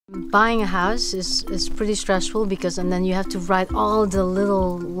Buying a house is pretty stressful and then you have to write all the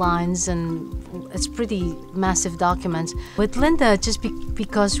little lines and it's pretty massive documents. With Linda,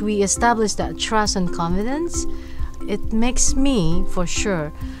 because we established that trust and confidence, it makes me, for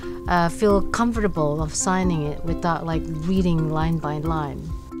sure, feel comfortable of signing it without like reading line by line.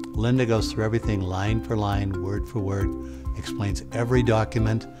 Linda goes through everything line for line, word for word, explains every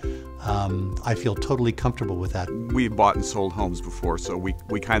document. I feel totally comfortable with that. We bought and sold homes before, so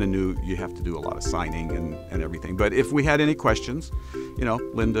we kind of knew you have to do a lot of signing and everything. But if we had any questions, you know,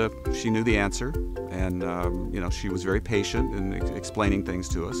 Linda, she knew the answer, and you know, she was very patient in explaining things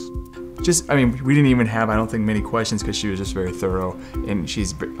to us. I mean, we didn't even have, I don't think, many questions because she was just very thorough, and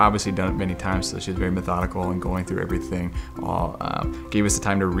she's obviously done it many times, so she was very methodical and going through everything. Gave us the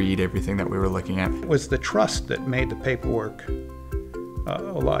time to read everything that we were looking at. It was the trust that made the paperwork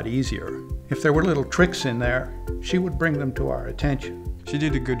a lot easier. If there were little tricks in there, she would bring them to our attention. She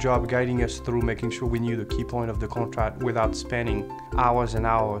did a good job guiding us through making sure we knew the key point of the contract without spending hours and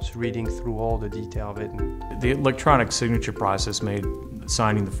hours reading through all the detail of it. The electronic signature process made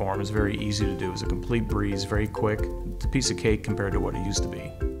signing the form is very easy to do. It was a complete breeze, very quick. It's a piece of cake compared to what it used to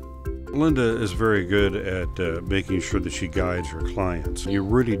be. Linda is very good at making sure that she guides her clients. You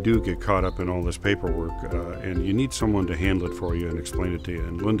really do get caught up in all this paperwork, and you need someone to handle it for you and explain it to you.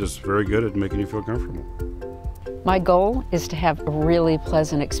 And Linda's very good at making you feel comfortable. My goal is to have a really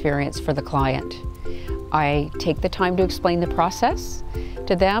pleasant experience for the client. I take the time to explain the process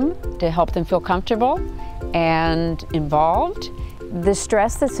to them, to help them feel comfortable and involved. The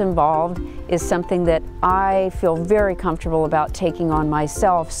stress that's involved is something that I feel very comfortable about taking on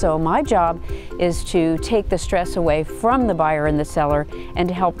myself. So my job is to take the stress away from the buyer and the seller and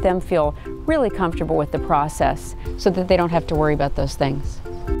to help them feel really comfortable with the process so that they don't have to worry about those things.